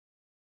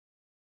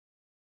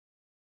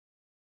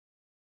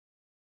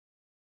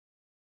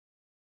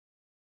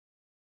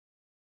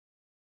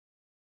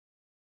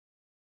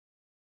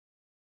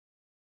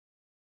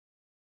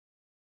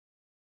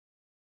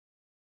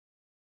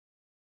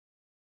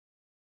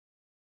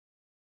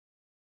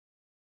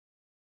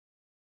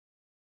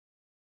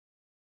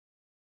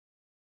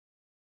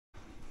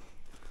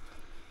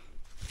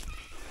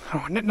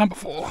Alright, net number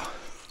 4.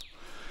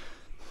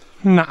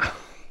 Nah.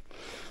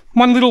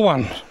 One little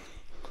one.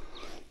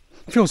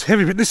 Feels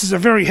heavy, but this is a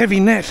very heavy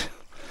net.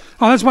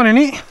 Oh, there's one in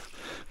here.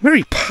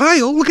 Very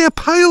pale. Look how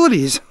pale it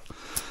is.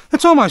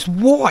 It's almost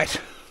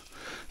white.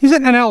 Is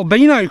that an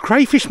albino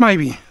crayfish,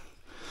 maybe?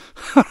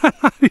 I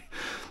don't know.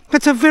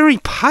 That's a very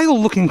pale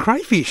looking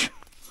crayfish.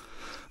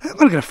 I'm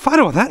going to get a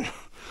photo of that.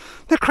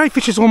 That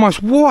crayfish is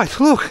almost white.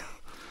 Look.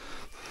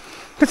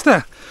 That's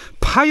the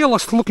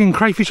palest looking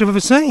crayfish I've ever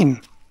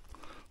seen.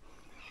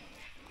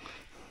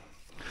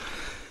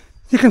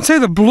 You can see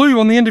the blue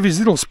on the end of his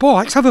little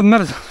spikes. Other than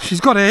that, she's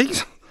got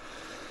eggs.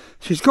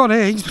 She's got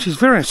eggs, but she's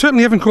very...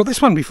 certainly haven't caught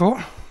this one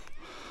before.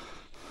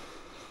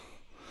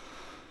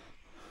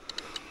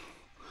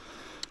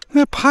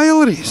 How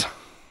pale it is.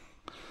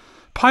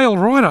 Pale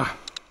rider.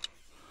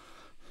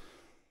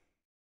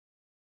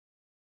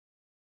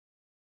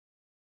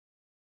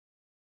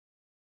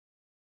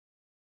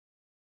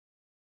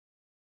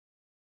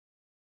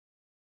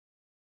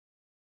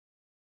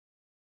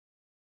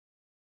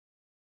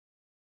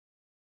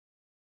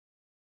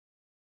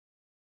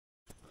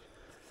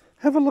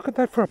 Have a look at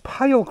that for a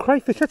pale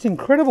crayfish. That's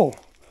incredible.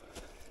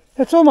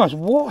 It's almost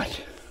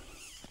white.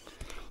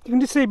 You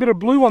can just see a bit of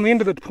blue on the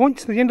end of the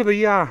points, the end of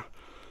the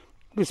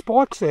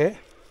spikes there.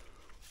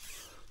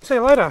 See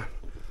you later.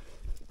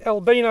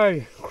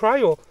 Albino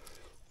cray or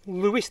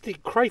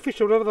Leucistic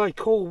crayfish or whatever they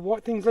call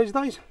white things these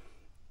days.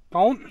 Go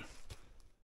on.